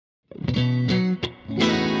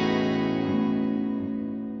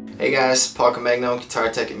Hey guys, Paul Camagno,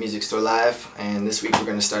 Guitar Tech at Music Store Live, and this week we're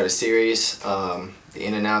going to start a series, the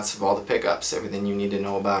in and outs of all the pickups, everything you need to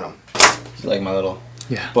know about them. You like my little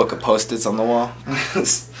book of Post-its on the wall?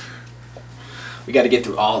 We got to get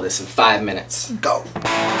through all this in 5 minutes. Go!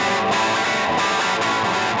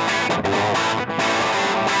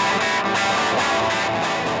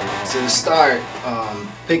 So to start,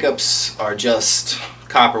 pickups are just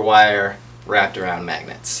copper wire wrapped around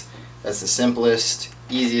magnets. That's the simplest,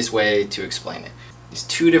 easiest way to explain it. There's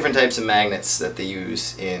two different types of magnets that they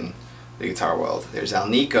use in the guitar world. There's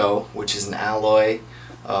alnico, which is an alloy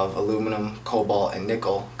of aluminum, cobalt, and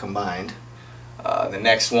nickel combined. The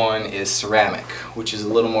next one is ceramic, which is a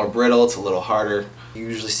little more brittle, it's a little harder. You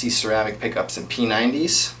usually see ceramic pickups in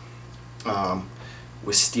P90s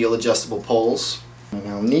with steel adjustable poles. An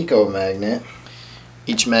alnico magnet,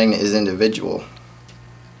 each magnet is individual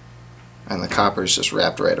and the copper is just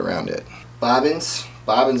wrapped right around it. Bobbins.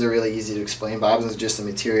 Bobbins are really easy to explain. Bobbins is just a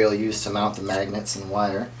material used to mount the magnets and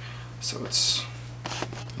wire. So it's,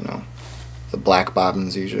 the black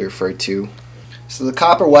bobbins usually referred to. So the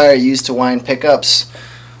copper wire used to wind pickups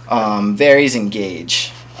varies in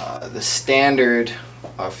gauge. The standard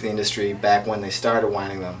for the industry back when they started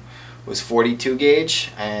winding them was 42 gauge,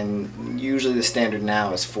 and usually the standard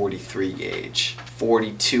now is 43 gauge.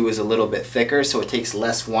 42 is a little bit thicker, so it takes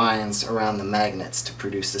less winds around the magnets to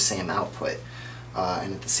produce the same output.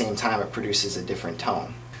 And at the same time it produces a different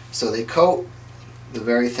tone. So they coat the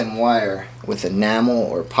very thin wire with enamel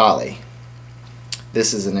or poly.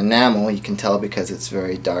 This is an enamel, you can tell because it's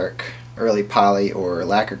very dark. Early poly or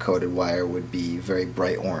lacquer coated wire would be very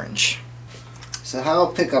bright orange. So how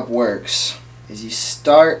a pickup works is you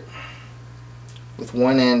start with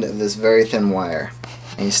one end of this very thin wire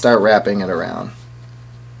and you start wrapping it around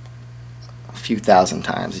a few thousand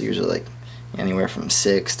times, usually like anywhere from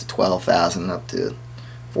 6 to 12,000 up to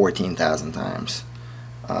 14,000 times.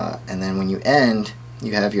 And then when you end,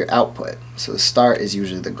 you have your output. So the start is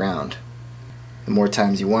usually the ground. The more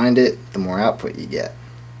times you wind it, the more output you get.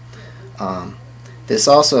 This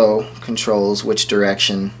also controls which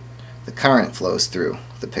direction the current flows through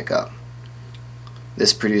the pickup.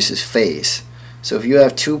 This produces phase. So if you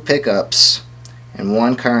have two pickups and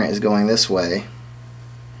one current is going this way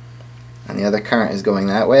and the other current is going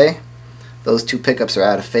that way, those two pickups are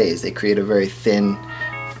out of phase. They create a very thin,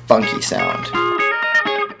 funky sound.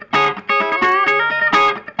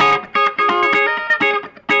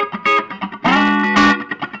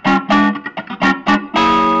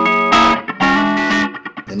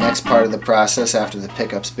 The next part of the process after the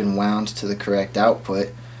pickup's been wound to the correct output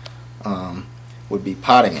would be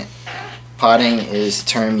potting it. Potting is a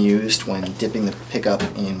term used when dipping the pickup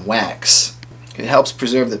in wax. It helps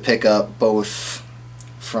preserve the pickup both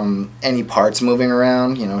from any parts moving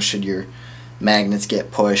around, should your magnets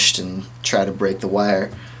get pushed and try to break the wire,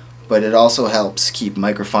 but it also helps keep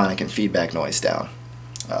microphonic and feedback noise down.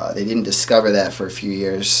 They didn't discover that for a few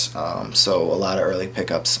years, so a lot of early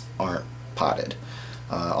pickups aren't potted.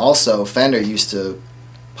 Also, Fender used to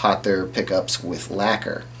pot their pickups with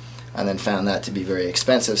lacquer and then found that to be very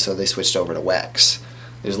expensive, so they switched over to wax.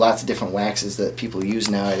 There's lots of different waxes that people use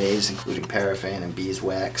nowadays, including paraffin and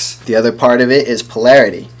beeswax. The other part of it is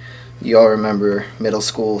polarity. You all remember middle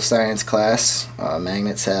school science class.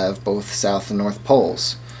 Magnets have both south and north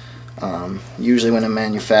poles. Usually when a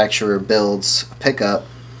manufacturer builds a pickup,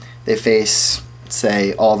 they face,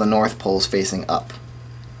 say, all the north poles facing up.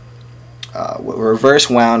 What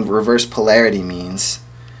reverse wound, reverse polarity means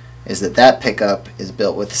is that pickup is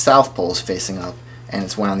built with south poles facing up and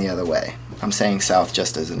it's wound the other way. I'm saying south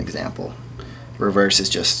just as an example. Reverse is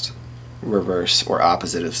just reverse or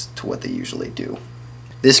opposite to what they usually do.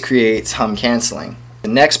 This creates hum canceling. The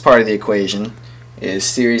next part of the equation is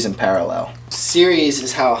series and parallel. Series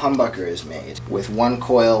is how a humbucker is made, with one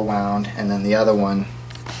coil wound and then the other one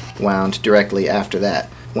wound directly after that.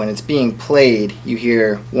 When it's being played, you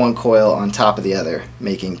hear one coil on top of the other,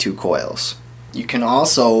 making two coils. You can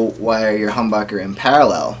also wire your humbucker in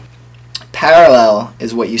parallel. Parallel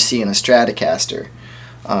is what you see in a Stratocaster.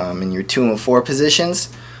 In your 2 and 4 positions,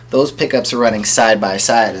 those pickups are running side by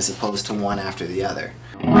side as opposed to one after the other.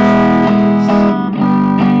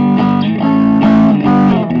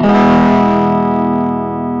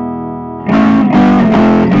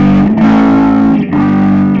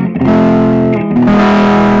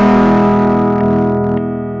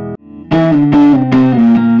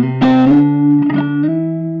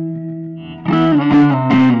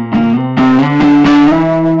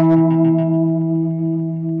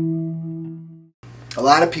 A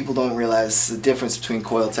lot of people don't realize the difference between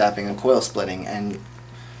coil tapping and coil splitting, and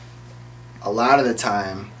a lot of the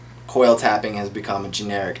time coil tapping has become a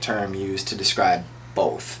generic term used to describe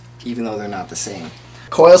both, even though they're not the same.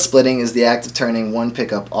 Coil splitting is the act of turning one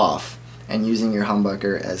pickup off and using your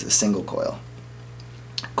humbucker as a single coil.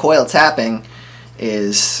 Coil tapping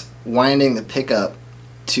is winding the pickup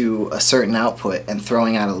to a certain output and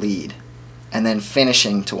throwing out a lead, and then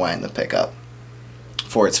finishing to wind the pickup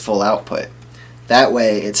for its full output. That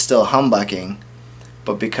way it's still humbucking,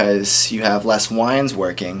 but because you have less winds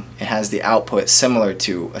working, it has the output similar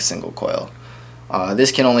to a single coil.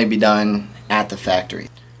 This can only be done at the factory.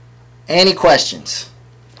 Any questions?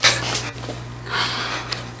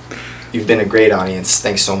 You've been a great audience.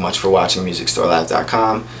 Thanks so much for watching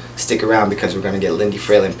MusicStoreLive.com. Stick around because we're going to get Lindy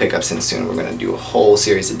Fralin pickups in soon. We're going to do a whole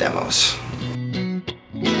series of demos.